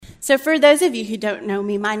So for those of you who don't know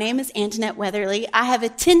me, my name is Antoinette Weatherly. I have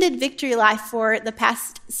attended Victory Life for the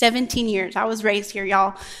past 17 years. I was raised here,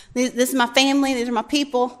 y'all. This is my family. These are my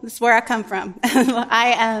people. This is where I come from.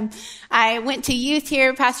 I went to youth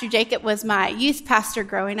here. Pastor Jacob was my youth pastor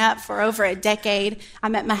growing up for over a decade. I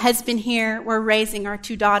met my husband here. We're raising our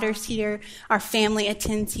 2 daughters here. Our family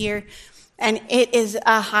attends here. And it is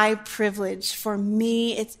a high privilege for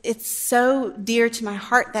me. It's so dear to my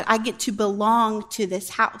heart that I get to belong to this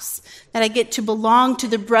house, that I get to belong to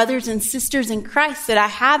the brothers and sisters in Christ that I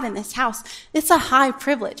have in this house. It's a high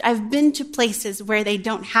privilege. I've been to places where they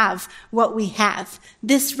don't have what we have.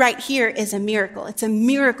 This right here is a miracle. It's a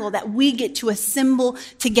miracle that we get to assemble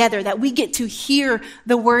together, that we get to hear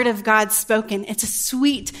the word of God spoken. It's a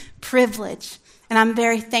sweet privilege. And I'm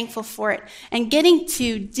very thankful for it. And getting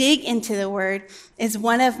to dig into the word is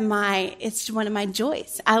one of my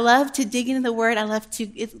joys. I love to dig into the word.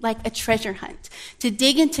 It's like a treasure hunt, to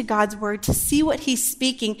dig into God's word, to see what he's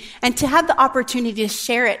speaking, and to have the opportunity to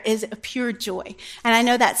share it is a pure joy. And I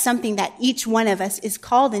know that's something that each one of us is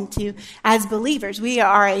called into as believers. We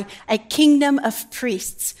are a kingdom of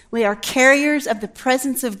priests. We are carriers of the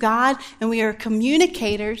presence of God, and we are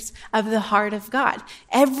communicators of the heart of God.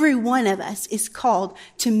 Every one of us is called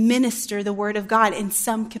to minister the word of God in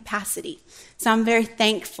some capacity. So I'm very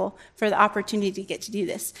thankful for the opportunity to get to do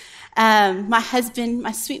this. My husband,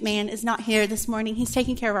 my sweet man, is not here this morning. He's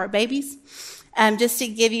taking care of our babies. Just to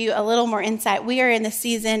give you a little more insight, we are in the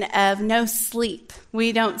season of no sleep.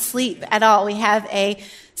 We don't sleep at all. We have a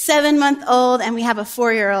 7-month-old and we have a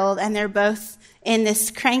 4-year-old, and they're both in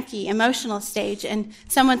this cranky, emotional stage. And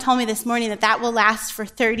someone told me this morning that will last for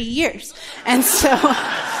 30 years. And so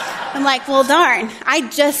I'm like, well, darn, I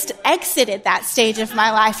just exited that stage of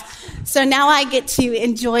my life. So now I get to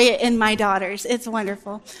enjoy it in my daughters. It's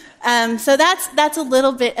wonderful. So that's a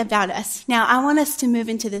little bit about us. Now I want us to move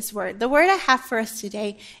into this word. The word I have for us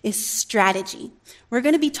today is strategy. We're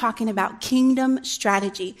going to be talking about kingdom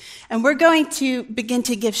strategy. And we're going to begin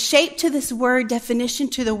to give shape to this word, definition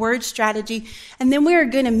to the word strategy. And then we are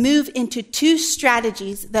going to move into 2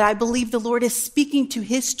 strategies that I believe the Lord is speaking to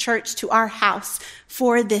his church, to our house,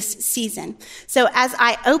 for this season. So as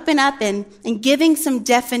I open up and giving some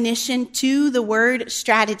definition to the word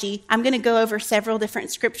strategy, I'm going to go over several different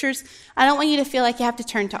scriptures. I don't want you to feel like you have to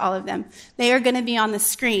turn to all of them. They are going to be on the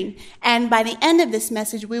screen. And by the end of this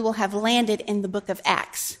message, we will have landed in the book of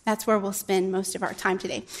Acts. That's where we'll spend most of our time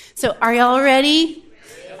today. So are y'all ready?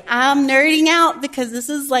 I'm nerding out because this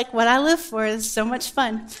is like what I live for. It's so much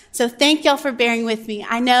fun. So thank y'all for bearing with me.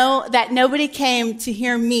 I know that nobody came to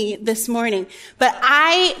hear me this morning, but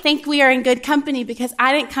I think we are in good company because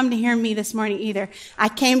I didn't come to hear me this morning either. I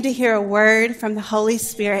came to hear a word from the Holy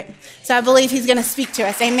Spirit. So I believe he's going to speak to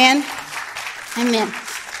us. Amen. Amen.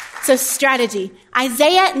 So strategy.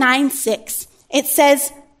 Isaiah 9:6. It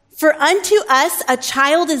says, "For unto us a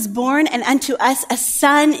child is born, and unto us a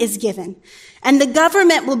son is given. And the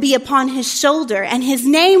government will be upon his shoulder, and his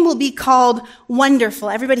name will be called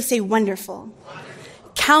Wonderful." Everybody say Wonderful.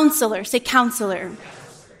 Wonderful. Counselor. Say Counselor.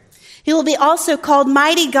 He will be also called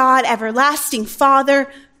Mighty God, Everlasting Father,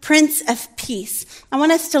 Prince of Peace. I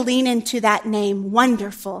want us to lean into that name,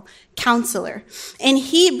 Wonderful, Counselor. In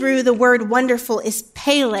Hebrew, the word wonderful is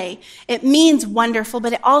Pele. It means wonderful,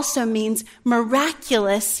 but it also means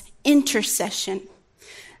miraculous intercession.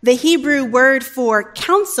 The Hebrew word for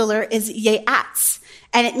counselor is ye'atz,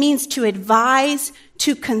 and it means to advise,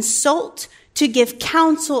 to consult, to give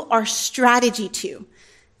counsel or strategy to.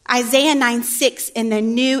 Isaiah 9:6 in the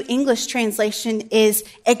New English translation is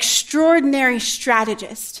extraordinary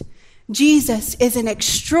strategist. Jesus is an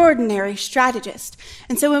extraordinary strategist.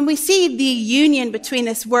 And so when we see the union between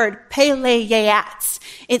this word, Pele ye'atz,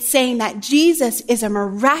 it's saying that Jesus is a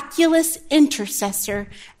miraculous intercessor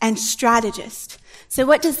and strategist. So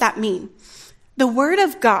what does that mean? The word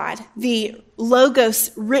of God, the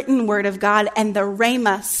Logos written word of God, and the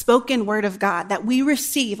Rhema spoken word of God that we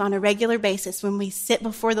receive on a regular basis when we sit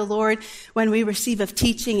before the Lord, when we receive of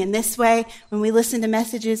teaching in this way, when we listen to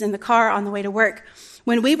messages in the car on the way to work.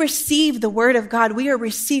 When we receive the word of God, we are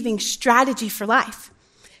receiving strategy for life.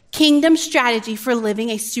 Kingdom strategy for living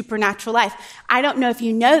a supernatural life. I don't know if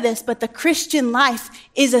you know this, but the Christian life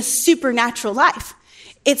is a supernatural life.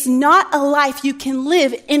 It's not a life you can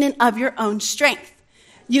live in and of your own strength.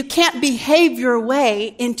 You can't behave your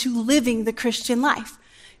way into living the Christian life.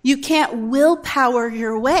 You can't willpower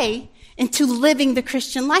your way into living the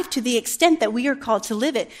Christian life to the extent that we are called to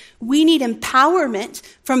live it. We need empowerment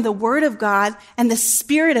from the Word of God and the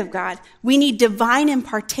Spirit of God. We need divine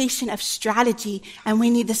impartation of strategy, and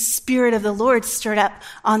we need the Spirit of the Lord stirred up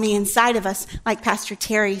on the inside of us, like Pastor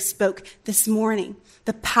Terry spoke this morning.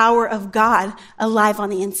 the power of God alive on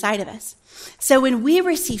the inside of us. So when we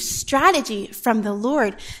receive strategy from the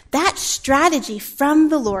Lord, that strategy from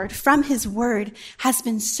the Lord, from his word, has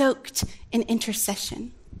been soaked in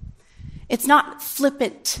intercession. It's not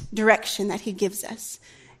flippant direction that he gives us.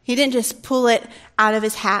 He didn't just pull it out of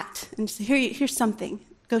his hat and say, here's something,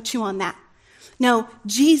 go chew on that. No,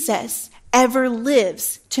 Jesus ever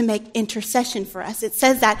lives to make intercession for us. It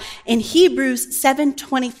says that in Hebrews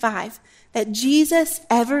 7:25, that Jesus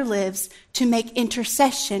ever lives to make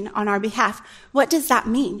intercession on our behalf. What does that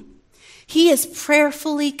mean? He is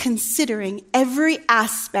prayerfully considering every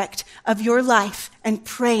aspect of your life and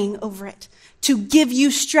praying over it to give you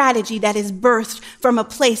strategy that is birthed from a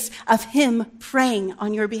place of him praying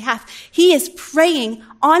on your behalf. He is praying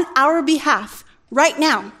on our behalf right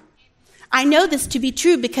now. I know this to be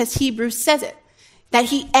true because Hebrews says it, that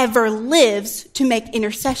he ever lives to make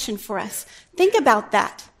intercession for us. Think about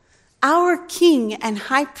that. Our King and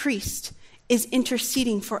High Priest is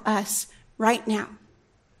interceding for us right now.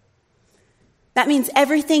 That means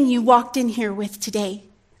everything you walked in here with today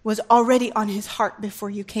was already on his heart before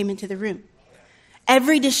you came into the room.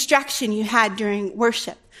 Every distraction you had during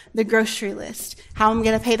worship, the grocery list, how I'm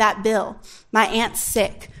going to pay that bill, my aunt's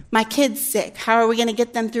sick, my kid's sick, how are we going to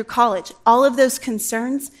get them through college? All of those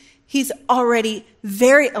concerns, he's already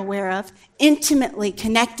very aware of, intimately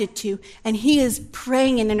connected to, and he is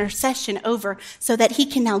praying an intercession over so that he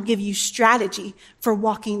can now give you strategy for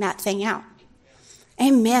walking that thing out.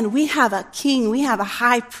 Amen. We have a king, we have a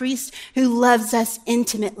high priest who loves us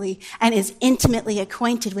intimately and is intimately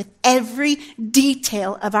acquainted with every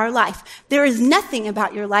detail of our life. There is nothing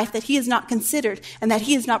about your life that he has not considered and that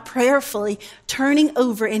he is not prayerfully turning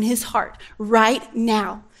over in his heart right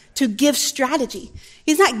now to give strategy.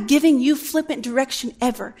 He's not giving you flippant direction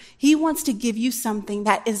ever. He wants to give you something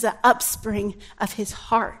that is the upspring of his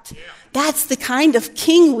heart. That's the kind of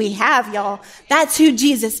king we have, y'all. That's who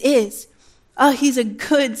Jesus is. Oh, he's a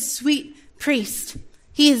good, sweet priest.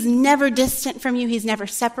 He is never distant from you. He's never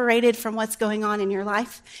separated from what's going on in your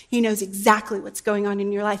life. He knows exactly what's going on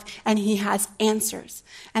in your life, and he has answers.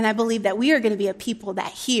 And I believe that we are going to be a people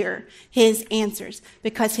that hear his answers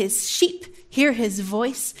because his sheep hear his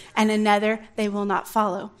voice, and another they will not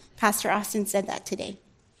follow. Pastor Austin said that today.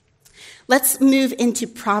 Let's move into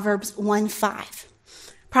Proverbs 1:5.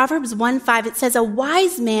 Proverbs 1:5, it says, "A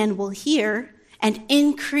wise man will hear and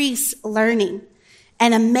increase learning,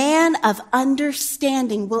 and a man of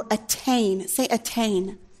understanding will attain," say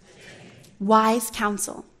attain, "wise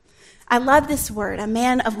counsel." I love this word. A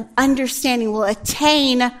man of understanding will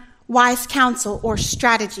attain wise counsel or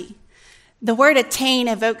strategy. The word attain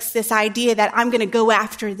evokes this idea that I'm going to go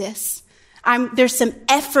after this. There's some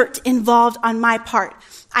effort involved on my part.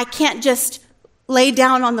 I can't just lay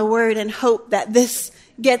down on the word and hope that this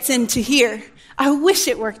gets into here. I wish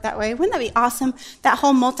it worked that way. Wouldn't that be awesome? That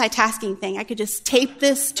whole multitasking thing. I could just tape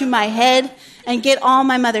this to my head and get all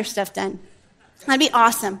my mother stuff done. That'd be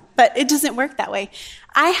awesome, but it doesn't work that way.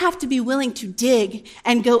 I have to be willing to dig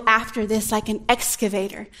and go after this like an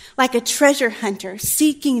excavator, like a treasure hunter,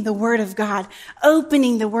 seeking the word of God,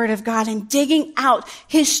 opening the word of God and digging out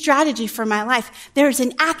his strategy for my life. There's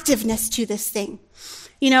an activeness to this thing.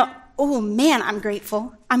 Oh man, I'm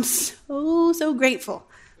grateful. I'm so grateful.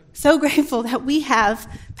 So grateful that we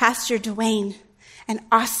have Pastor Dwayne and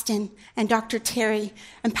Austin and Dr. Terry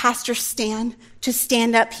and Pastor Stan to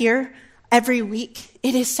stand up here every week.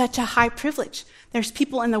 It is such a high privilege. There's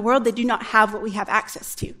people in the world that do not have what we have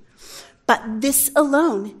access to. But this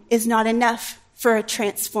alone is not enough for a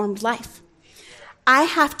transformed life. I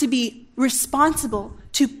have to be responsible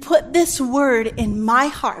to put this word in my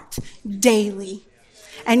heart daily.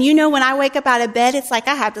 And when I wake up out of bed, it's like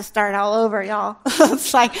I have to start all over, y'all.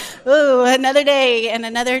 It's like, another day and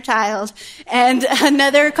another child and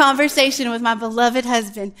another conversation with my beloved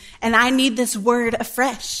husband. And I need this word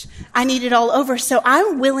afresh. I need it all over. So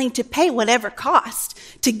I'm willing to pay whatever cost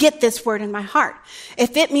to get this word in my heart.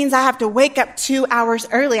 If it means I have to wake up 2 hours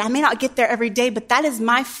early, I may not get there every day, but that is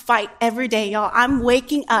my fight every day, y'all. I'm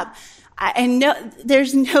waking up. And no,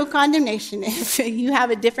 there's no condemnation if you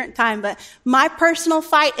have a different time, but my personal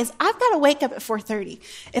fight is I've got to wake up at 4:30.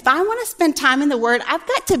 If I want to spend time in the Word, I've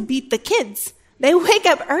got to beat the kids. They wake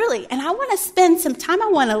up early, and I want to spend some time. I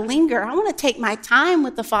want to linger. I want to take my time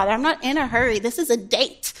with the Father. I'm not in a hurry. This is a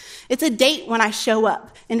date. It's a date when I show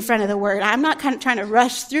up in front of the Word. I'm not kind of trying to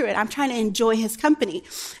rush through it. I'm trying to enjoy his company.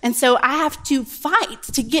 And so I have to fight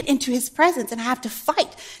to get into his presence, and I have to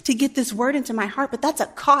fight to get this Word into my heart. But that's a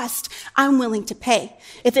cost I'm willing to pay.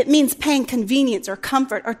 If it means paying convenience or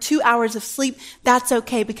comfort or 2 hours of sleep, that's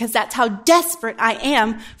okay, because that's how desperate I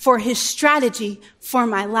am for his strategy for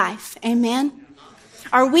my life. Amen?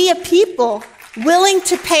 Are we a people willing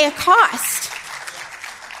to pay a cost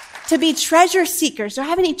to be treasure seekers? Do I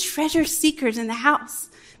have any treasure seekers in the house?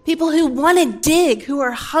 People who want to dig, who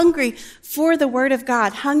are hungry for the word of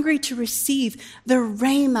God, hungry to receive the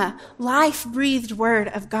Rhema, life-breathed word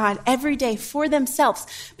of God every day for themselves.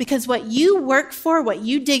 Because what you work for, what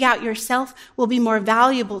you dig out yourself, will be more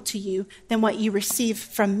valuable to you than what you receive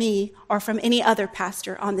from me or from any other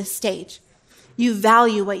pastor on this stage. You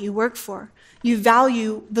value what you work for. You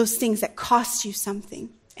value those things that cost you something.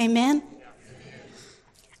 Amen?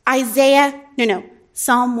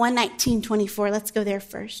 Psalm 119:24. Let's go there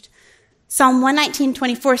first. Psalm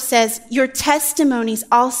 119:24 says, your testimonies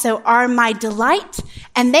also are my delight,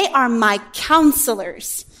 and they are my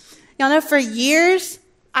counselors. Y'all know for years,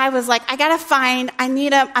 I was like, I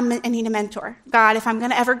need a mentor. God, if I'm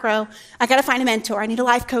going to ever grow, I got to find a mentor. I need a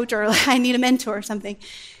life coach, or I need a mentor or something.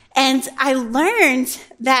 And I learned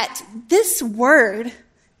that this word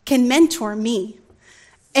can mentor me.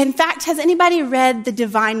 In fact, has anybody read The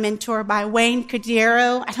Divine Mentor by Wayne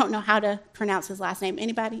Cordeiro? I don't know how to pronounce his last name.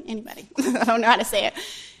 Anybody? I don't know how to say it.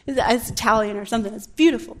 It's Italian or something. It's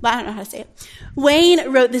beautiful, but I don't know how to say it. Wayne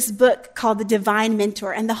wrote this book called The Divine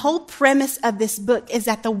Mentor, and the whole premise of this book is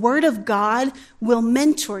that the Word of God will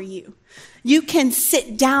mentor you. You can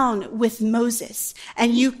sit down with Moses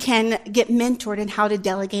and you can get mentored in how to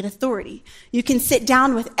delegate authority. You can sit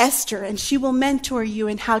down with Esther and she will mentor you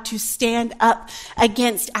in how to stand up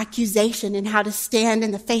against accusation and how to stand in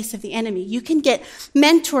the face of the enemy. You can get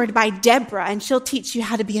mentored by Deborah and she'll teach you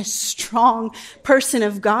how to be a strong person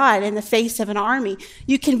of God in the face of an army.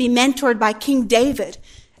 You can be mentored by King David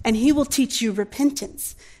and he will teach you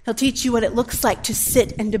repentance. He'll teach you what it looks like to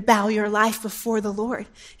sit and to bow your life before the Lord.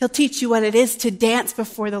 He'll teach you what it is to dance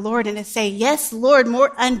before the Lord and to say, yes, Lord,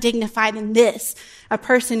 more undignified than this. A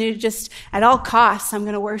person who just, at all costs, I'm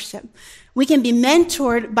going to worship. We can be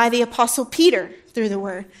mentored by the Apostle Peter through the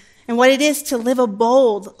Word and what it is to live a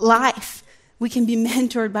bold life. We can be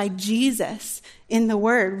mentored by Jesus in the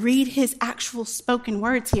Word. Read his actual spoken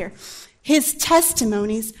words here. His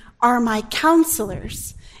testimonies are my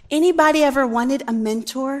counselors. Anybody ever wanted a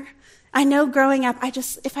mentor? I know growing up,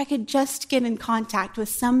 if I could just get in contact with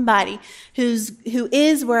somebody who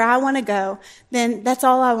is where I want to go, then that's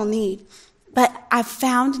all I will need. But I've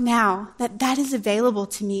found now that is available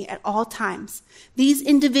to me at all times. These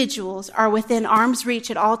individuals are within arm's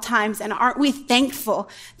reach at all times, and aren't we thankful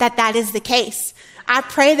that is the case? I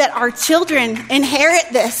pray that our children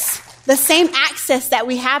inherit this. The same access that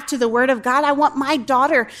we have to the Word of God. I want my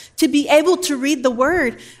daughter to be able to read the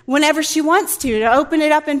Word whenever she wants to open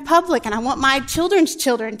it up in public. And I want my children's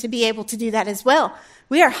children to be able to do that as well.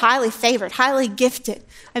 We are highly favored, highly gifted.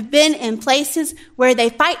 I've been in places where they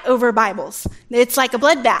fight over Bibles. It's like a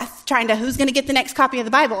bloodbath, trying to, who's going to get the next copy of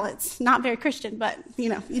the Bible? It's not very Christian, but, you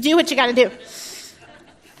do what you got to do.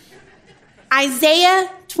 Isaiah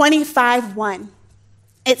 25:1.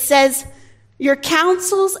 It says, your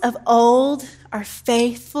counsels of old are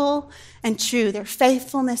faithful and true. They're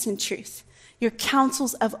faithfulness and truth. Your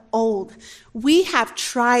counsels of old. We have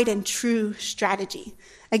tried and true strategy.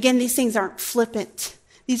 Again, these things aren't flippant.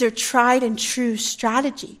 These are tried and true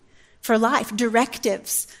strategy for life,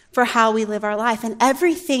 directives for how we live our life. And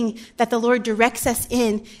everything that the Lord directs us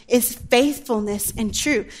in is faithfulness and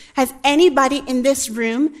true. Has anybody in this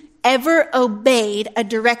room ever obeyed a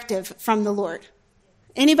directive from the Lord?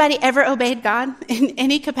 Anybody ever obeyed God in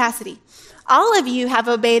any capacity? All of you have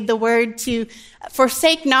obeyed the word to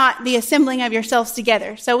forsake not the assembling of yourselves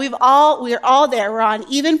together. So we're all there. We're on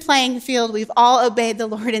even playing field. We've all obeyed the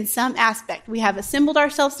Lord in some aspect. We have assembled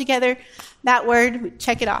ourselves together. That word, we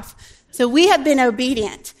check it off. So we have been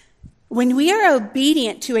obedient. When we are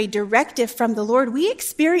obedient to a directive from the Lord, we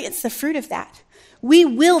experience the fruit of that. We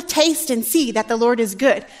will taste and see that the Lord is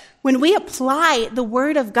good. When we apply the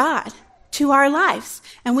word of God to our lives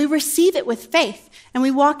and we receive it with faith and we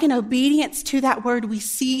walk in obedience to that word, we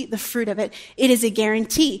see the fruit of it. It is a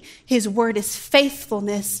guarantee. His word is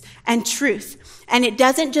faithfulness and truth. And it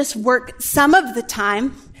doesn't just work some of the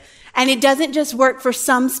time, and it doesn't just work for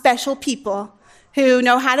some special people who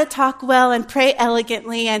know how to talk well and pray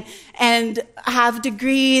elegantly and have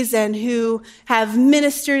degrees and who have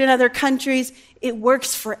ministered in other countries. It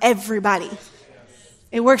works for everybody.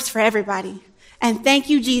 It works for everybody. And thank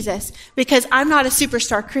you, Jesus, because I'm not a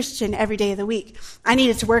superstar Christian every day of the week. I need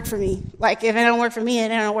it to work for me. Like, if it don't work for me, it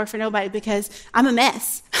don't work for nobody, because I'm a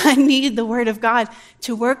mess. I need the word of God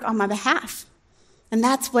to work on my behalf. And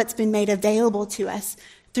that's what's been made available to us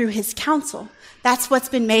through his counsel. That's what's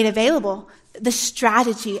been made available, the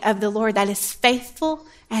strategy of the Lord that is faithful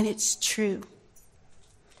and it's true.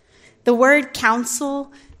 The word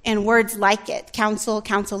counsel and words like it, counsel,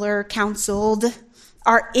 counselor, counseled,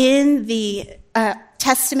 are in the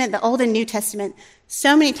Testament, the Old and New Testament,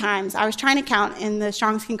 so many times. I was trying to count in the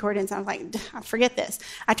Strong's Concordance. I was like, forget this.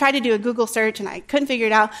 I tried to do a Google search and I couldn't figure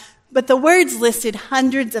it out. But the word's listed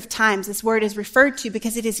hundreds of times. This word is referred to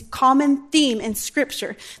because it is a common theme in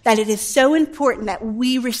Scripture that it is so important that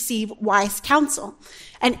we receive wise counsel.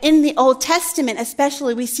 And in the Old Testament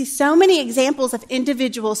especially, we see so many examples of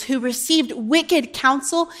individuals who received wicked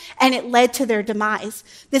counsel and it led to their demise.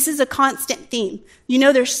 This is a constant theme. You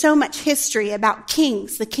know, there's so much history about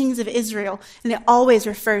kings, the kings of Israel, and it always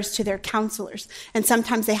refers to their counselors. And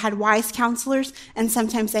sometimes they had wise counselors, and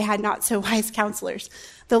sometimes they had not so wise counselors.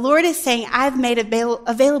 The Lord is saying, I've made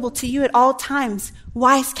available to you at all times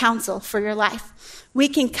wise counsel for your life. We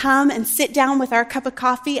can come and sit down with our cup of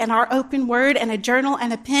coffee and our open word and a journal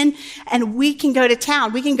and a pen, and we can go to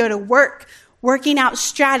town. We can go to work, working out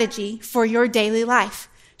strategy for your daily life,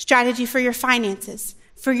 strategy for your finances,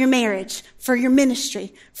 for your marriage, for your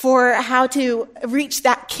ministry, for how to reach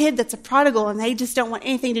that kid that's a prodigal and they just don't want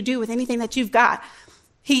anything to do with anything that you've got.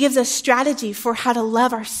 He gives us strategy for how to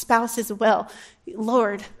love our spouses well.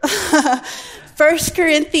 Lord, 1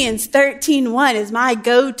 Corinthians 13:1 is my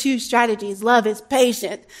go-to strategies. Love is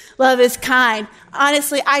patient. Love is kind.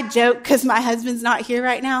 Honestly, I joke because my husband's not here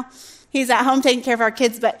right now. He's at home taking care of our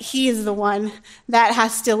kids, but he is the one that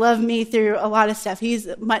has to love me through a lot of stuff. He's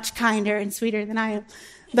much kinder and sweeter than I am.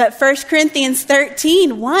 But 1 Corinthians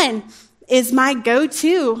 13:1 is my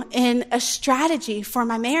go-to in a strategy for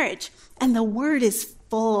my marriage. And the word is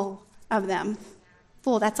full of them.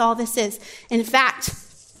 Full, that's all this is. In fact,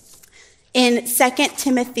 in 2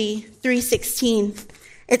 Timothy 3:16,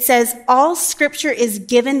 it says, all scripture is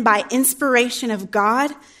given by inspiration of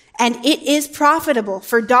God, and it is profitable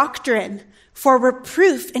for doctrine, for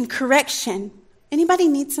reproof and correction. Anybody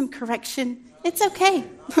need some correction? It's okay.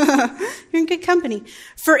 You're in good company.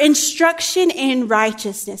 For instruction in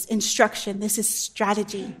righteousness. Instruction, this is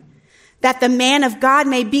strategy. That the man of God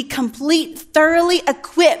may be complete, thoroughly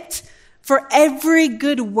equipped for every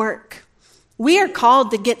good work. We are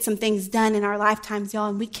called to get some things done in our lifetimes, y'all,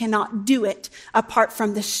 and we cannot do it apart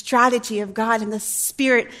from the strategy of God and the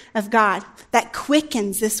Spirit of God that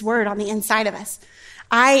quickens this word on the inside of us.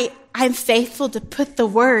 I'm faithful to put the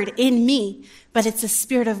word in me, but it's the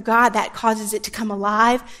Spirit of God that causes it to come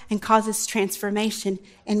alive and causes transformation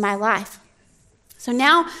in my life. So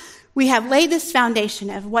now we have laid this foundation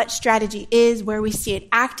of what strategy is, where we see it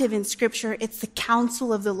active in Scripture. It's the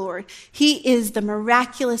counsel of the Lord. He is the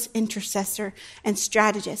miraculous intercessor and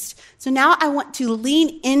strategist. So now I want to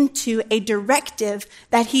lean into a directive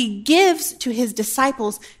that he gives to his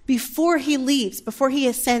disciples before he leaves, before he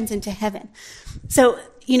ascends into heaven. So,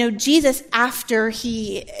 you know, Jesus, after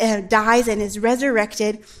he dies and is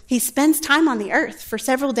resurrected, he spends time on the earth for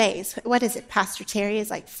several days. What is it, Pastor Terry? It's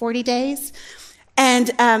like 40 days.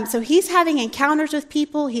 And so he's having encounters with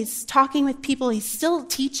people. He's talking with people. He's still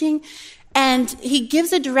teaching. And he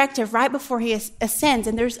gives a directive right before he ascends.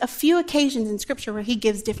 And there's a few occasions in Scripture where he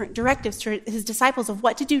gives different directives to his disciples of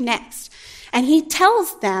what to do next. And he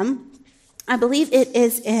tells them, I believe it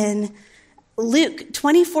is in Luke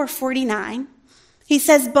 24:49. He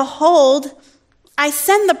says, behold, I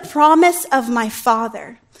send the promise of my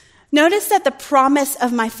Father. Notice that the promise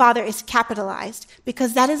of my Father is capitalized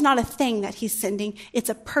because that is not a thing that he's sending. It's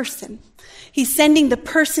a person. He's sending the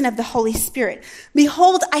person of the Holy Spirit.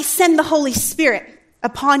 Behold, I send the Holy Spirit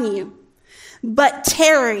upon you. But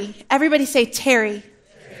tarry, everybody say tarry.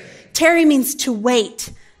 Tarry means to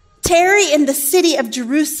wait. Tarry in the city of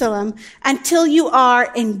Jerusalem until you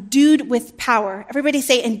are endued with power. Everybody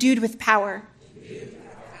say endued with power.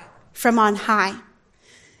 From on high.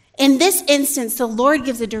 In this instance, the Lord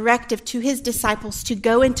gives a directive to his disciples to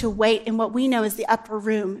go and to wait in what we know as the upper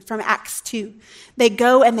room from Acts 2. They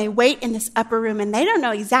go and they wait in this upper room, and they don't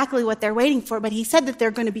know exactly what they're waiting for, but he said that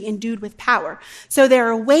they're going to be endued with power. So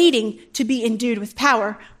they're waiting to be endued with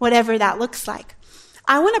power, whatever that looks like.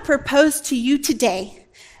 I want to propose to you today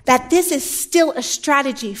that this is still a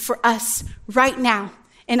strategy for us right now.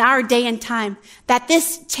 In our day and time, that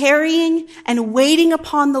this tarrying and waiting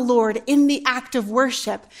upon the Lord in the act of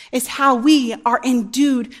worship is how we are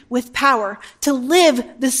endued with power to live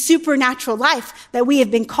the supernatural life that we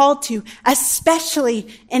have been called to, especially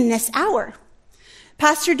in this hour.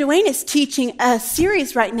 Pastor Dwayne is teaching a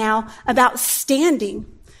series right now about standing.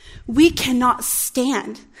 We cannot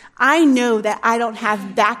stand. I know that I don't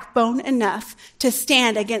have backbone enough to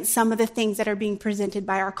stand against some of the things that are being presented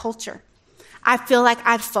by our culture. I feel like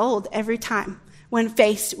I'd fold every time when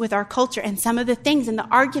faced with our culture and some of the things and the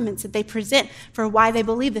arguments that they present for why they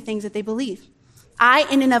believe the things that they believe. I,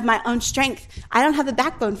 in and of my own strength, I don't have the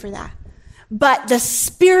backbone for that. But the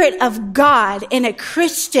Spirit of God in a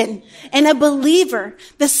Christian and a believer,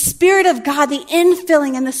 the Spirit of God, the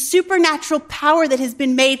infilling and the supernatural power that has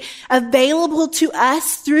been made available to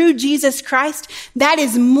us through Jesus Christ, that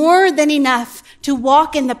is more than enough to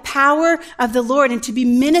walk in the power of the Lord and to be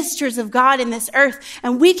ministers of God in this earth.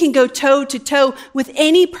 And we can go toe to toe with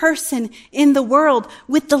any person in the world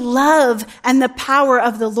with the love and the power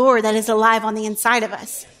of the Lord that is alive on the inside of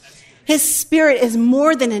us. His Spirit is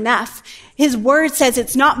more than enough. His word says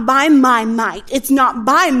it's not by my might, it's not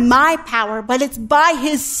by my power, but it's by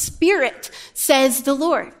his Spirit, says the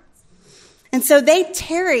Lord. And so they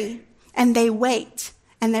tarry and they wait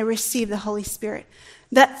and they receive the Holy Spirit.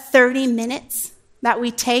 That 30 minutes that we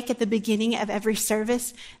take at the beginning of every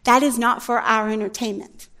service, that is not for our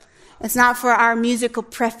entertainment. It's not for our musical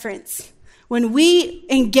preference. When we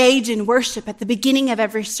engage in worship at the beginning of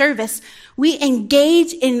every service, we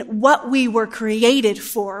engage in what we were created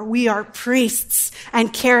for. We are priests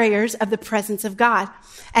and carriers of the presence of God.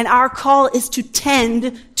 And our call is to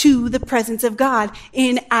tend to the presence of God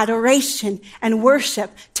in adoration and worship,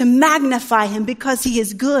 to magnify him because he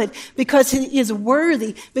is good, because he is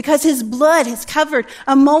worthy, because his blood has covered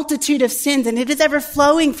a multitude of sins and it is ever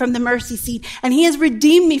flowing from the mercy seat and he has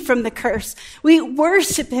redeemed me from the curse. We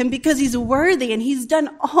worship him because he's worthy and he's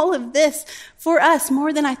done all of this for us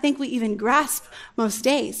more than I think we even grasp most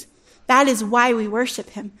days. That is why we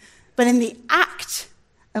worship him. But in the act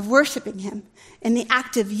of worshiping him, in the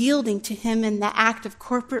act of yielding to him, in the act of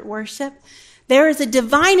corporate worship, there is a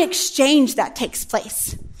divine exchange that takes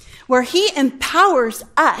place where he empowers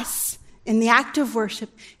us in the act of worship.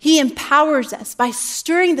 He empowers us by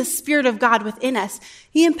stirring the Spirit of God within us.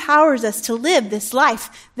 He empowers us to live this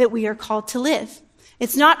life that we are called to live.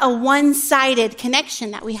 It's not a one-sided connection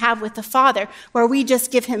that we have with the Father where we just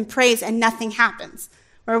give him praise and nothing happens,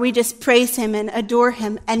 where we just praise him and adore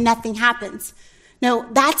him and nothing happens. No,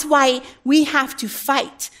 that's why we have to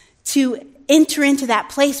fight to enter into that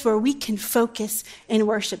place where we can focus in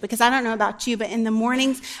worship. Because I don't know about you, but in the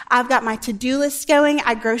mornings, I've got my to-do list going.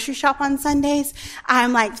 I grocery shop on Sundays.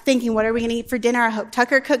 I'm like thinking, what are we going to eat for dinner? I hope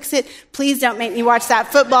Tucker cooks it. Please don't make me watch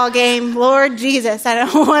that football game. Lord Jesus, I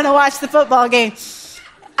don't want to watch the football game.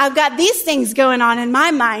 I've got these things going on in my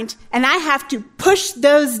mind, and I have to push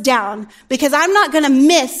those down because I'm not going to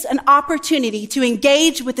miss an opportunity to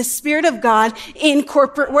engage with the Spirit of God in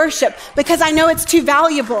corporate worship because I know it's too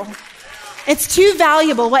valuable. It's too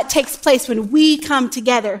valuable what takes place when we come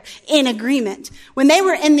together in agreement. When they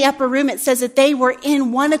were in the upper room, it says that they were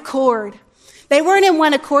in one accord. They weren't in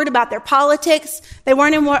one accord about their politics. They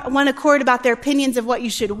weren't in one accord about their opinions of what you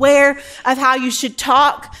should wear, of how you should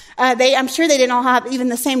talk. I'm sure they didn't all have even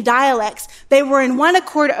the same dialects. They were in one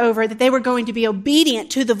accord over that they were going to be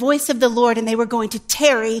obedient to the voice of the Lord and they were going to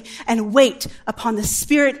tarry and wait upon the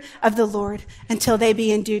Spirit of the Lord until they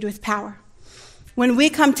be endued with power. When we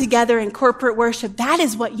come together in corporate worship, that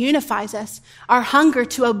is what unifies us, our hunger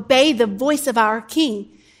to obey the voice of our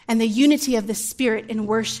King and the unity of the Spirit in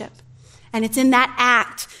worship. And it's in that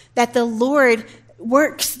act that the Lord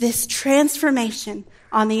works this transformation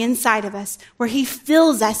on the inside of us, where he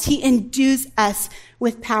fills us, he endues us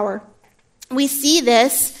with power. We see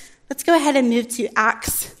this. Let's go ahead and move to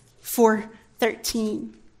Acts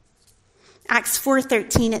 4:13. Acts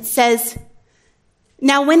 4:13, it says,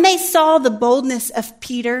 now when they saw the boldness of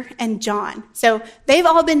Peter and John, so they've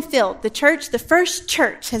all been filled. The church, the first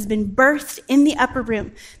church has been birthed in the upper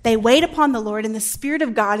room. They wait upon the Lord and the Spirit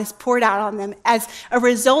of God is poured out on them as a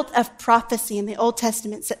result of prophecy in the Old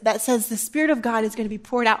Testament that says the Spirit of God is going to be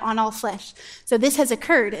poured out on all flesh. So this has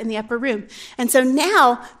occurred in the upper room. And so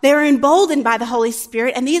now they're emboldened by the Holy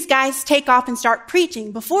Spirit and these guys take off and start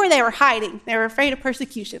preaching. Before they were hiding. They were afraid of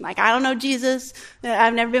persecution. Like, I don't know Jesus.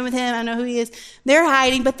 I've never been with him. I don't know who he is. They're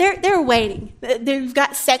hiding, but they're waiting. You've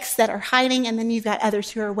got sects that are hiding, and then you've got others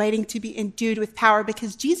who are waiting to be endued with power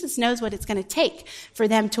because Jesus knows what it's going to take for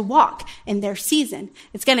them to walk in their season.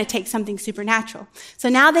 It's going to take something supernatural. So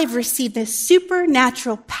now they've received this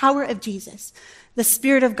supernatural power of Jesus, the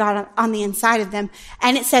Spirit of God on the inside of them.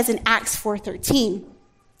 And it says in Acts 4:13,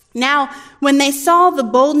 now when they saw the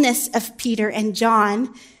boldness of Peter and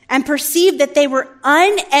John and perceived that they were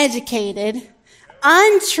uneducated,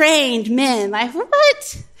 untrained men. Like,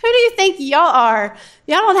 what? Who do you think y'all are?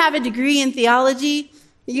 Y'all don't have a degree in theology.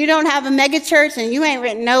 You don't have a mega church and you ain't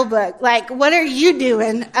written no book. Like, what are you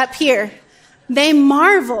doing up here? They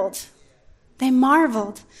marveled.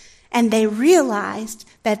 And they realized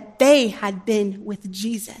that they had been with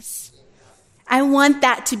Jesus. I want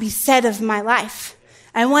that to be said of my life.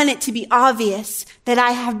 I want it to be obvious that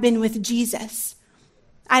I have been with Jesus.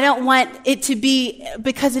 I don't want it to be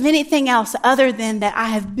because of anything else other than that I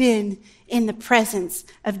have been in the presence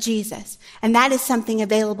of Jesus. And that is something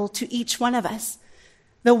available to each one of us.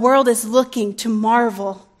 The world is looking to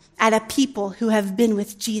marvel at a people who have been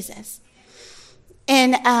with Jesus.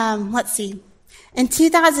 And in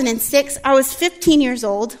 2006, I was 15 years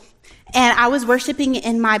old, and I was worshiping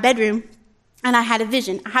in my bedroom, and I had a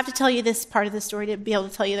vision. I have to tell you this part of the story to be able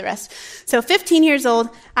to tell you the rest. So 15 years old,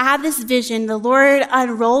 I have this vision. The Lord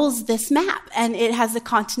unrolls this map, and it has the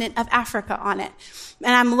continent of Africa on it.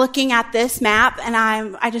 And I'm looking at this map, and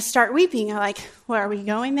I just start weeping. I'm like, well, are we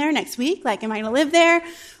going there next week? Like, am I going to live there?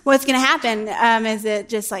 What's going to happen? Is it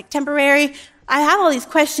just like temporary? I have all these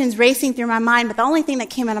questions racing through my mind, but the only thing that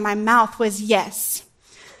came out of my mouth was yes.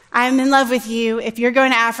 I'm in love with you. If you're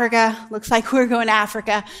going to Africa, looks like we're going to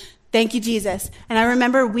Africa. Thank you, Jesus. And I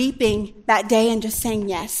remember weeping that day and just saying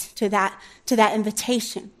yes to that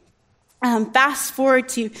invitation. Fast forward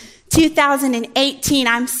to 2018,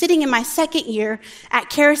 I'm sitting in my second year at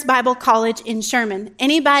Charis Bible College in Sherman.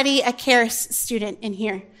 Anybody a Charis student in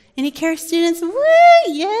here? Any Charis students? Woo,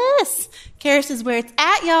 yes. Charis is where it's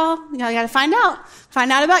at, y'all. Y'all got to find out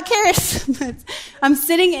about Charis. I'm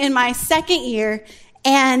sitting in my second year,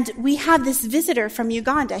 and we have this visitor from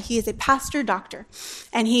Uganda. He is a pastor doctor,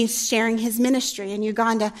 and he's sharing his ministry in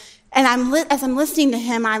Uganda. And as I'm listening to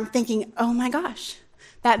him, I'm thinking, oh my gosh,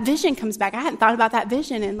 that vision comes back. I hadn't thought about that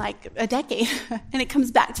vision in like a decade, and it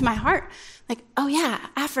comes back to my heart. Like, oh yeah,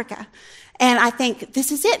 Africa. And I think,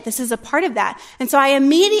 this is it. This is a part of that. And so I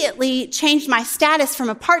immediately changed my status from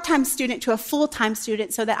a part-time student to a full-time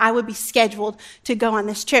student so that I would be scheduled to go on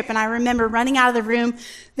this trip. And I remember running out of the room,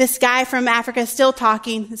 this guy from Africa still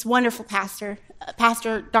talking, this wonderful pastor,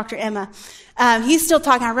 Dr. Emma. He's still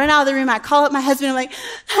talking. I run out of the room. I call up my husband. I'm like,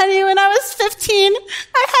 honey, when I was 15,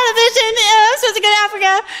 I had a vision. I was supposed to go to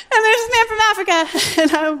Africa. And there's a man from Africa.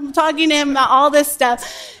 And I'm talking to him about all this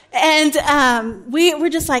stuff. And we were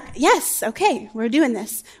just like, yes, okay, we're doing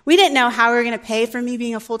this. We didn't know how we were going to pay for me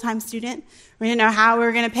being a full-time student. We didn't know how we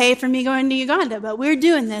were going to pay for me going to Uganda, but we're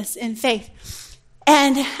doing this in faith.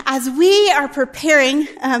 And as we are preparing,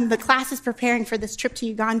 the class is preparing for this trip to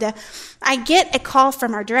Uganda, I get a call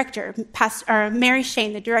from our director, Mary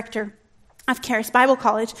Shane, the director of Charis Bible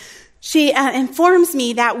College. She informs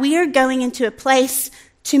me that we are going into a place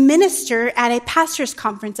to minister at a pastors'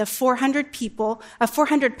 conference of 400 people, of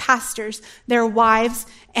 400 pastors, their wives,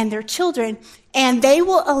 and their children. And they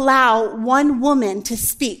will allow one woman to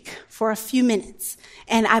speak for a few minutes.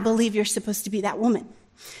 And I believe you're supposed to be that woman.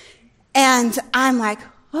 And I'm like,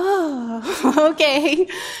 oh, okay.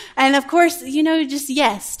 And of course, just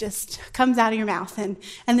yes, just comes out of your mouth. And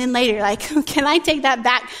then later, like, can I take that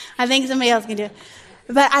back? I think somebody else can do it.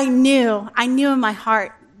 But I knew in my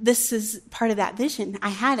heart, this is part of that vision I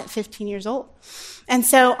had at 15 years old. And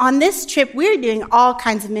so on this trip, we're doing all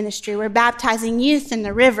kinds of ministry. We're baptizing youth in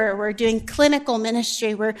the river. We're doing clinical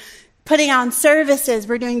ministry. We're putting on services.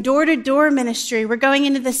 We're doing door-to-door ministry. We're going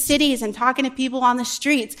into the cities and talking to people on the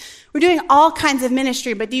streets. We're doing all kinds of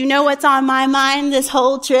ministry. But do you know what's on my mind this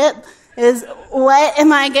whole trip? Is what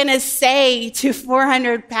am I going to say to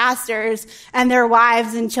 400 pastors and their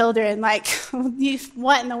wives and children? Like,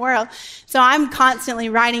 what in the world? So I'm constantly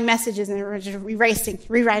writing messages and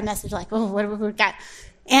rewriting messages like, oh, what have we got?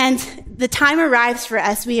 And the time arrives for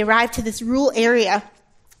us. We arrive to this rural area.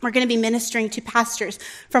 We're going to be ministering to pastors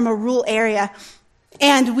from a rural area.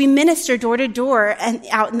 And we minister door to door and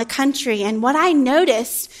out in the country. And what I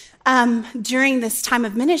noticed during this time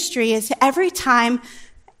of ministry is every time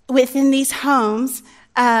within these homes,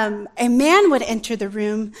 a man would enter the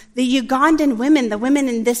room. The Ugandan women, the women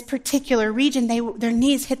in this particular region, their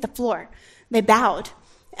knees hit the floor. They bowed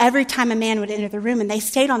every time a man would enter the room, and they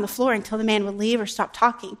stayed on the floor until the man would leave or stop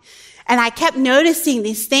talking. And I kept noticing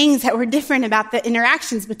these things that were different about the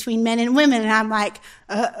interactions between men and women, and I'm like,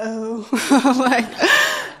 uh-oh.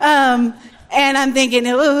 And I'm thinking,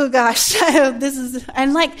 oh gosh, I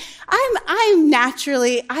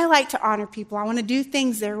like to honor people. I want to do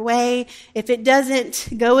things their way. If it doesn't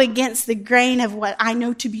go against the grain of what I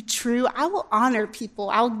know to be true, I will honor people.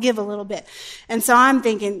 I'll give a little bit. And so I'm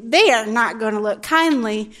thinking, they are not going to look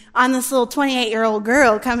kindly on this little 28-year-old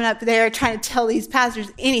girl coming up there trying to tell these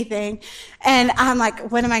pastors anything. And I'm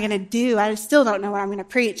like, what am I going to do? I still don't know what I'm going to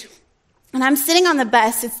preach. And I'm sitting on the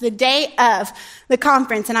bus. It's the day of the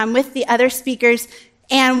conference, and I'm with the other speakers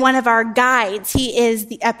and one of our guides. He is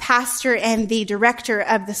a pastor and the director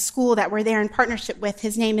of the school that we're there in partnership with.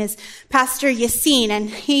 His name is Pastor Yassine, and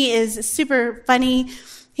he is super funny,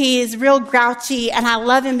 He is real grouchy, and I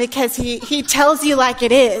love him because he tells you like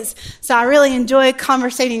it is. So I really enjoy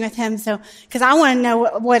conversating with him. So, because I want to know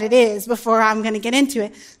what it is before I'm going to get into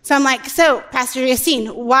it. So I'm like, so Pastor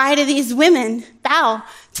Yassine, why do these women bow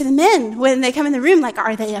to the men when they come in the room? Like,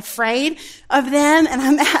 are they afraid of them? And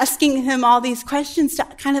I'm asking him all these questions to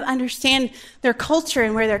kind of understand their culture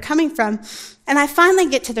and where they're coming from. And I finally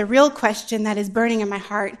get to the real question that is burning in my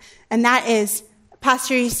heart, and that is,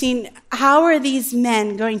 Pastor Yassine, how are these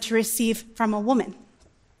men going to receive from a woman?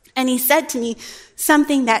 And he said to me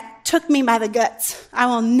something that took me by the guts. I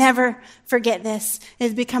will never forget this. It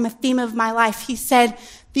has become a theme of my life. He said,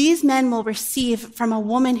 these men will receive from a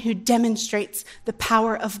woman who demonstrates the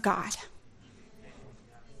power of God.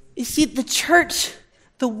 You see, the church,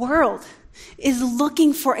 the world, is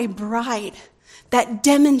looking for a bride that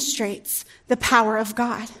demonstrates the power of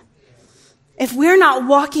God. If we're not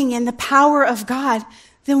walking in the power of God,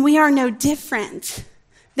 then we are no different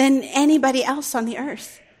than anybody else on the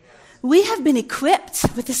earth. We have been equipped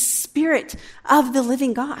with the Spirit of the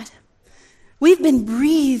living God. We've been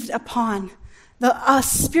breathed upon a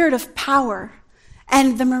spirit of power,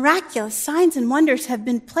 and the miraculous signs and wonders have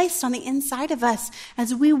been placed on the inside of us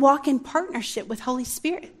as we walk in partnership with Holy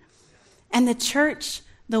Spirit. And the church,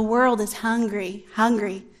 the world is hungry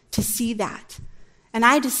to see that. And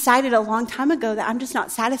I decided a long time ago that I'm just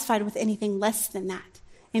not satisfied with anything less than that.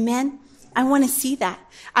 Amen? I want to see that.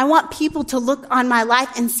 I want people to look on my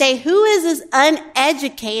life and say, who is this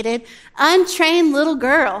uneducated, untrained little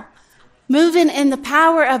girl moving in the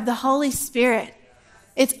power of the Holy Spirit?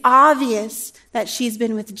 It's obvious that she's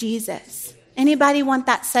been with Jesus. Anybody want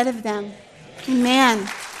that said of them? Amen.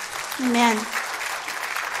 Amen.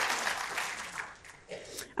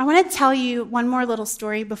 I want to tell you one more little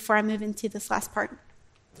story before I move into this last part.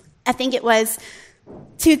 I think it was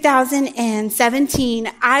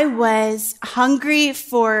 2017, I was hungry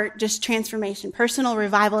for just transformation, personal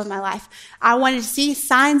revival in my life. I wanted to see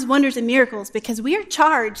signs, wonders, and miracles because we are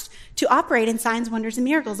charged to operate in signs, wonders, and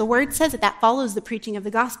miracles. The word says that follows the preaching of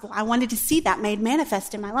the gospel. I wanted to see that made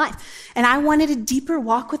manifest in my life. And I wanted a deeper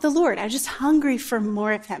walk with the Lord. I was just hungry for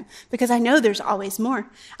more of him because I know there's always more.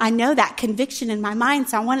 I know that conviction in my mind,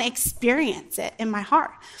 so I want to experience it in my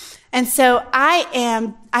heart. And so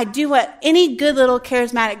I do what any good little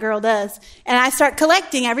charismatic girl does, and I start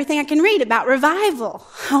collecting everything I can read about revival.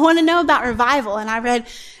 I want to know about revival, and I read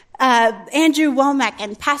Andrew Womack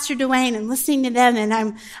and Pastor Dwayne and listening to them,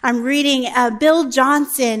 and I'm reading Bill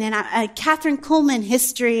Johnson and Catherine Kuhlman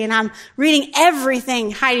history, and I'm reading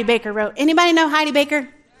everything Heidi Baker wrote. Anybody know Heidi Baker?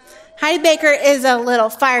 Heidi Baker is a little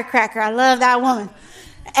firecracker. I love that woman.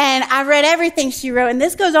 And I read everything she wrote, and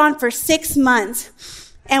this goes on for 6 months.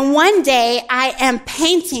 And one day, I am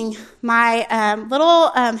painting my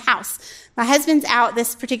little house. My husband's out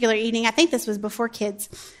this particular evening. I think this was before kids.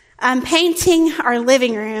 I'm painting our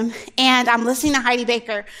living room, and I'm listening to Heidi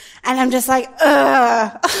Baker, and I'm just like,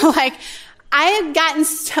 ugh. Like, I have gotten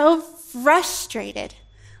so frustrated.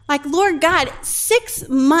 Like, Lord God, 6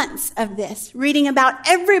 months of this, reading about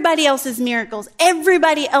everybody else's miracles,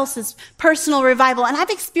 everybody else's personal revival, and I've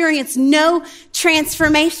experienced no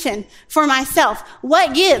transformation for myself.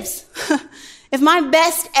 What gives? If my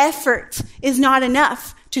best effort is not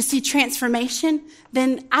enough to see transformation,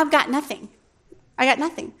 then I've got nothing. I got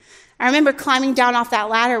nothing. I remember climbing down off that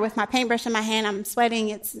ladder with my paintbrush in my hand. I'm sweating.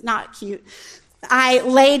 It's not cute. I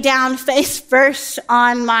lay down face first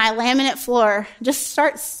on my laminate floor, just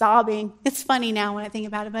start sobbing. It's funny now when I think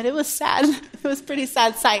about it, but it was sad. It was a pretty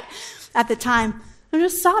sad sight at the time. I'm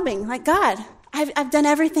just sobbing, like, God, I've done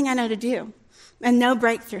everything I know to do, and no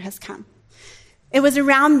breakthrough has come. It was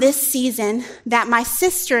around this season that my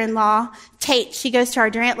sister-in-law, Tate, she goes to our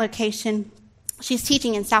Durant location. She's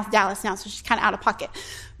teaching in South Dallas now, so she's kind of out of pocket.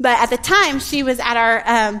 But at the time, she was at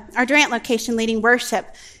our Durant location leading worship.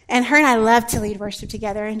 And her and I love to lead worship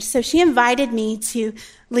together. And so she invited me to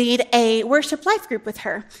lead a worship life group with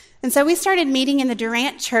her. And so we started meeting in the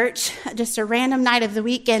Durant church, just a random night of the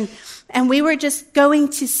week. And we were just going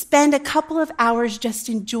to spend a couple of hours just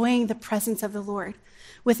enjoying the presence of the Lord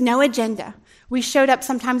with no agenda. We showed up.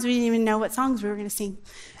 Sometimes we didn't even know what songs we were going to sing.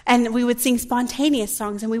 And we would sing spontaneous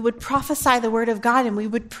songs, and we would prophesy the word of God, and we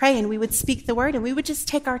would pray, and we would speak the word, and we would just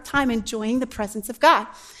take our time enjoying the presence of God.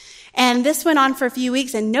 And this went on for a few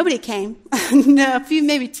weeks, and nobody came. No,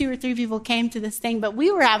 maybe 2 or 3 people came to this thing, but we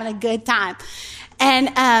were having a good time.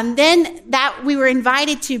 And then that we were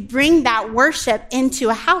invited to bring that worship into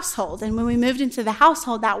a household. And when we moved into the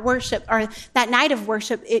household, that worship, or that night of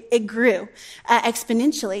worship, it grew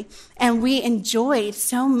exponentially. And we enjoyed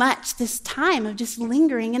so much this time of just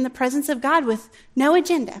lingering in the presence of God with no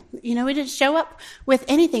agenda. We didn't show up with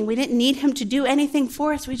anything. We didn't need him to do anything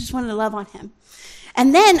for us. We just wanted to love on him.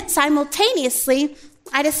 And then simultaneously,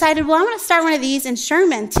 I decided, well, I'm going to start one of these in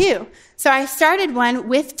Sherman too. So I started one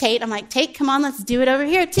with Tate. I'm like, Tate, come on, let's do it over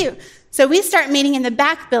here too. So we start meeting in the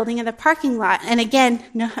back building in the parking lot. And again,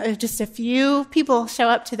 just a few people show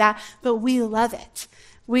up to that, but we love it.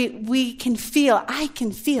 I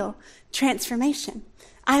can feel transformation.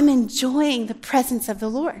 I'm enjoying the presence of the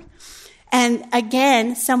Lord. And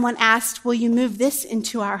again, someone asked, will you move this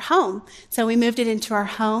into our home? So we moved it into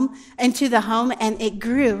the home, and it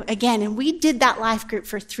grew again. And we did that life group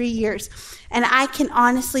for 3 years. And I can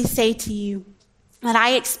honestly say to you that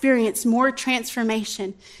I experienced more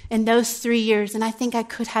transformation in those 3 years than I think I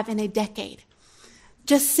could have in a decade.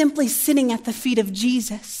 Just simply sitting at the feet of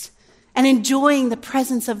Jesus and enjoying the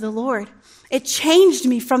presence of the Lord. It changed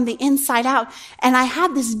me from the inside out. And I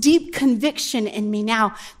have this deep conviction in me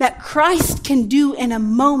now that Christ can do in a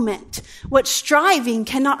moment what striving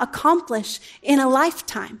cannot accomplish in a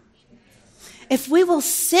lifetime. If we will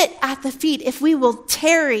sit at the feet, if we will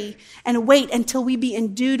tarry and wait until we be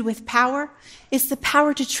endued with power, it's the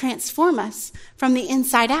power to transform us from the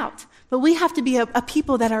inside out. But we have to be a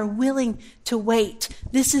people that are willing to wait.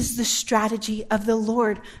 This is the strategy of the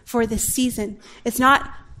Lord for this season.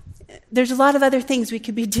 There's a lot of other things we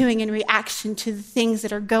could be doing in reaction to the things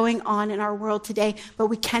that are going on in our world today, but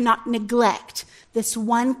we cannot neglect this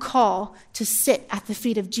one call to sit at the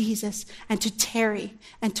feet of Jesus and to tarry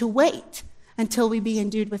and to wait until we be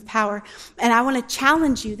endued with power. And I want to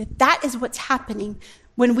challenge you that is what's happening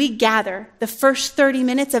when we gather. The first 30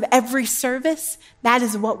 minutes of every service, that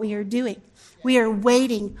is what we are doing. We are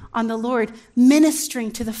waiting on the Lord,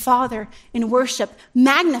 ministering to the Father in worship,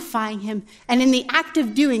 magnifying him. And in the act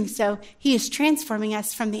of doing so, he is transforming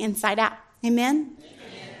us from the inside out. Amen?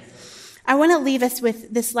 Amen. I want to leave us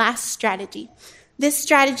with this last strategy. This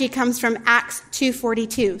strategy comes from Acts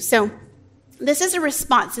 2:42. So this is a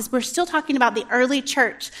response. We're still talking about the early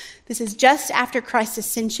church. This is just after Christ's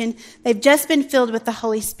ascension. They've just been filled with the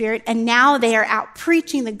Holy Spirit, and now they are out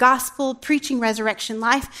preaching the gospel, preaching resurrection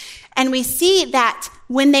life. And we see that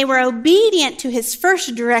when they were obedient to his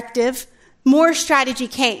first directive, more strategy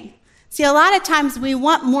came. See, a lot of times we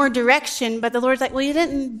want more direction, but the Lord's like, well, you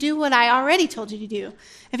didn't do what I already told you to do.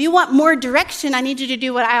 If you want more direction, I need you to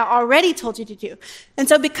do what I already told you to do. And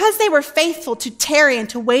so because they were faithful to tarry and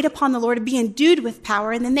to wait upon the Lord to be endued with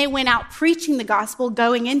power, and then they went out preaching the gospel,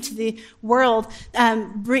 going into the world,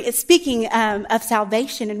 speaking of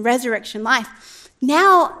salvation and resurrection life,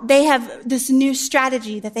 now they have this new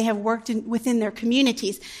strategy that they have worked within their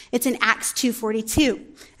communities. It's in Acts 2:42.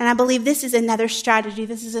 And I believe this is another strategy.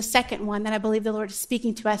 This is a second one that I believe the Lord is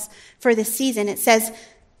speaking to us for this season. It says,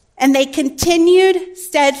 and they continued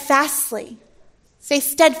steadfastly. Say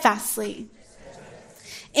steadfastly.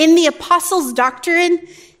 In the apostles' doctrine,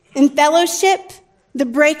 in fellowship, the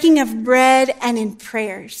breaking of bread, and in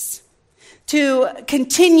prayers. To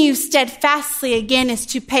continue steadfastly, again, is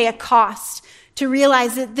to pay a cost. To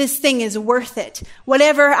realize that this thing is worth it.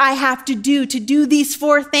 Whatever I have to do these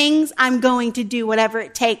 4 things, I'm going to do whatever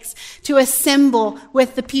it takes to assemble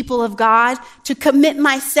with the people of God, to commit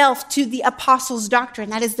myself to the apostles' doctrine.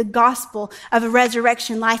 That is the gospel of a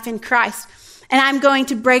resurrection life in Christ. And I'm going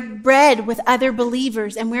to break bread with other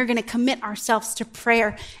believers, and we're going to commit ourselves to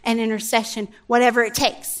prayer and intercession, whatever it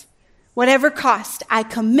takes. Whatever cost, I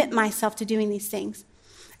commit myself to doing these things.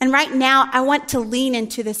 And right now, I want to lean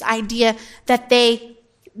into this idea that they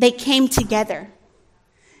came together.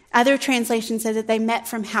 Other translations say that they met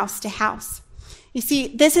from house to house. You see,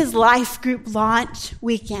 this is Life Group launch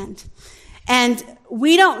weekend. And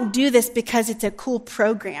we don't do this because it's a cool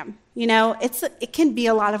program. It can be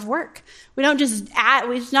a lot of work.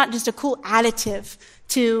 It's not just a cool additive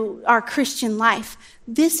to our Christian life.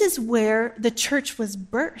 This is where the church was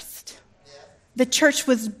birthed. The church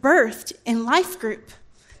was birthed in Life Group.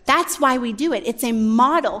 That's why we do it. It's a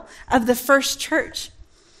model of the first church.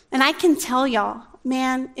 And I can tell y'all,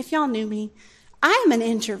 man, if y'all knew me, I'm an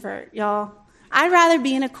introvert, y'all. I'd rather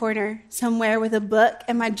be in a corner somewhere with a book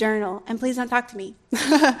and my journal, and please don't talk to me.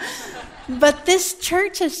 But this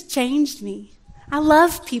church has changed me. I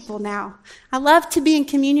love people now. I love to be in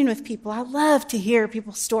communion with people. I love to hear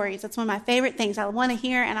people's stories. That's one of my favorite things. I want to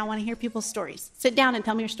hear, and I want to hear people's stories. Sit down and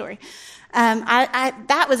tell me your story.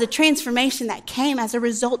 That was a transformation that came as a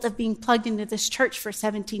result of being plugged into this church for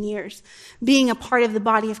 17 years. Being a part of the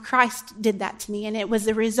body of Christ did that to me, and it was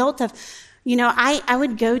the result of, I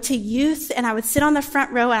would go to youth, and I would sit on the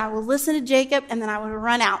front row, and I would listen to Jacob, and then I would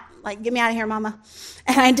run out, like, get me out of here, mama.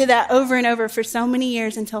 And I did that over and over for so many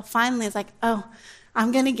years until finally it's like, oh,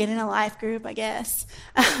 I'm going to get in a life group, I guess.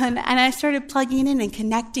 And I started plugging in and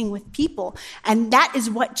connecting with people, and that is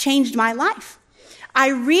what changed my life. I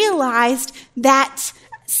realized that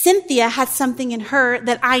Cynthia had something in her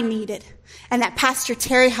that I needed, and that Pastor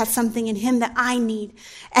Terry has something in him that I need,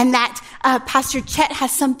 and that Pastor Chet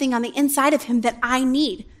has something on the inside of him that I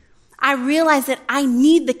need. I realized that I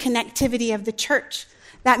need the connectivity of the church,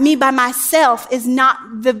 that me by myself is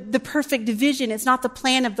not the perfect vision. It's not the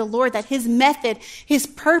plan of the Lord, that his method, his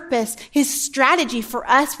purpose, his strategy for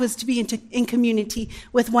us was to be in community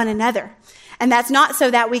with one another. And that's not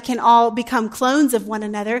so that we can all become clones of one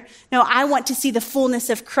another. No, I want to see the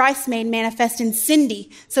fullness of Christ made manifest in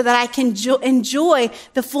Cindy so that I can enjoy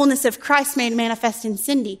the fullness of Christ made manifest in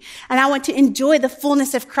Cindy. And I want to enjoy the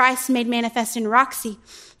fullness of Christ made manifest in Roxy,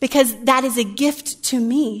 because that is a gift to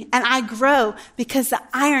me. And I grow because the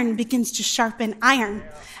iron begins to sharpen iron.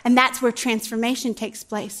 And that's where transformation takes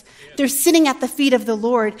place. They're sitting at the feet of the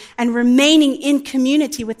Lord and remaining in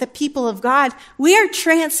community with the people of God. We are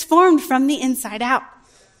transformed from the inside out.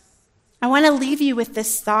 I want to leave you with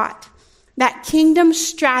this thought, that kingdom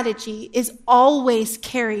strategy is always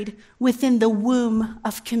carried within the womb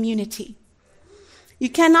of community. You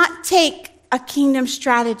cannot take a kingdom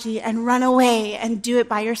strategy and run away and do it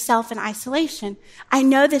by yourself in isolation. I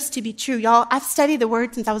know this to be true, y'all. I've studied the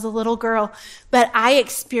word since I was a little girl, but I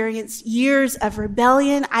experienced years of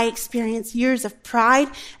rebellion. I experienced years of pride,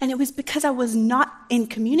 and it was because I was not in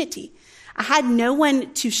community. I had no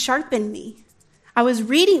one to sharpen me. I was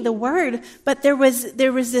reading the word, but there was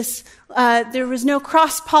no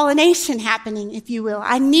cross-pollination happening, if you will.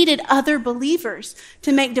 I needed other believers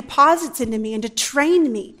to make deposits into me and to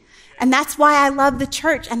train me. And that's why I love the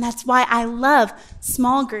church, and that's why I love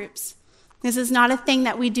small groups. This is not a thing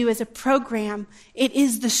that we do as a program. It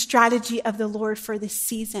is the strategy of the Lord for this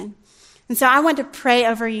season. And so I want to pray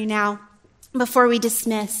over you now before we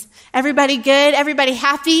dismiss. Everybody good? Everybody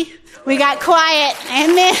happy? We got quiet.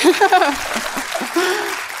 Amen.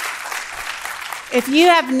 If you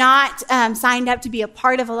have not signed up to be a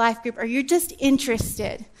part of a life group, or you're just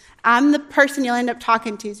interested, I'm the person you'll end up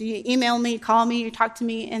talking to. So you email me, call me, you talk to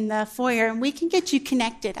me in the foyer, and we can get you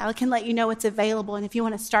connected. I can let you know what's available. And if you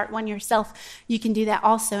want to start one yourself, you can do that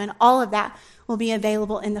also. And all of that will be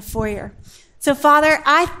available in the foyer. So, Father,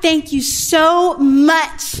 I thank you so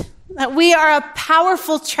much that we are a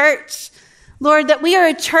powerful church. Lord, that we are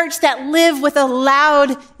a church that live with a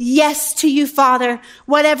loud yes to you, Father.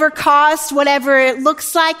 Whatever cost, whatever it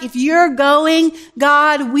looks like, if you're going,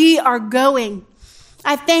 God, we are going.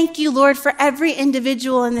 I thank you, Lord, for every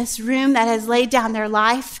individual in this room that has laid down their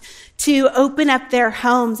life to open up their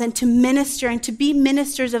homes and to minister and to be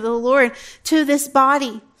ministers of the Lord to this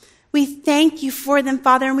body. We thank you for them,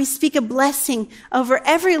 Father, and we speak a blessing over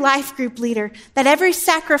every life group leader, that every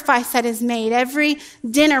sacrifice that is made, every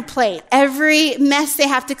dinner plate, every mess they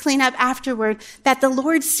have to clean up afterward, that the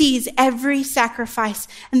Lord sees every sacrifice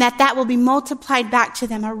and that will be multiplied back to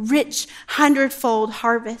them, a rich 100-fold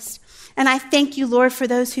harvest. And I thank you, Lord, for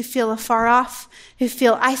those who feel afar off, who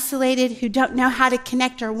feel isolated, who don't know how to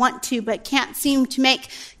connect or want to, but can't seem to make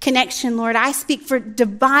connection, Lord. I speak for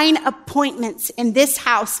divine appointments in this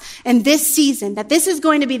house and this season, that this is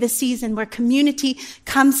going to be the season where community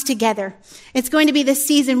comes together. It's going to be the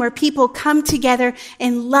season where people come together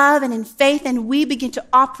in love and in faith, and we begin to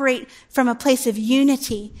operate from a place of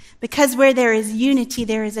unity, because where there is unity,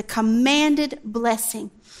 there is a commanded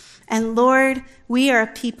blessing. And Lord, we are a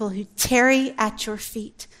people who tarry at your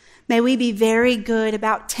feet. May we be very good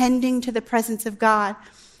about tending to the presence of God,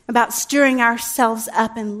 about stirring ourselves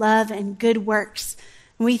up in love and good works.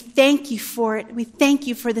 And we thank you for it. We thank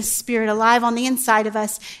you for the Spirit alive on the inside of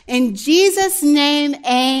us. In Jesus' name,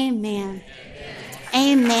 amen.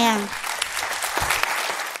 Amen. Amen.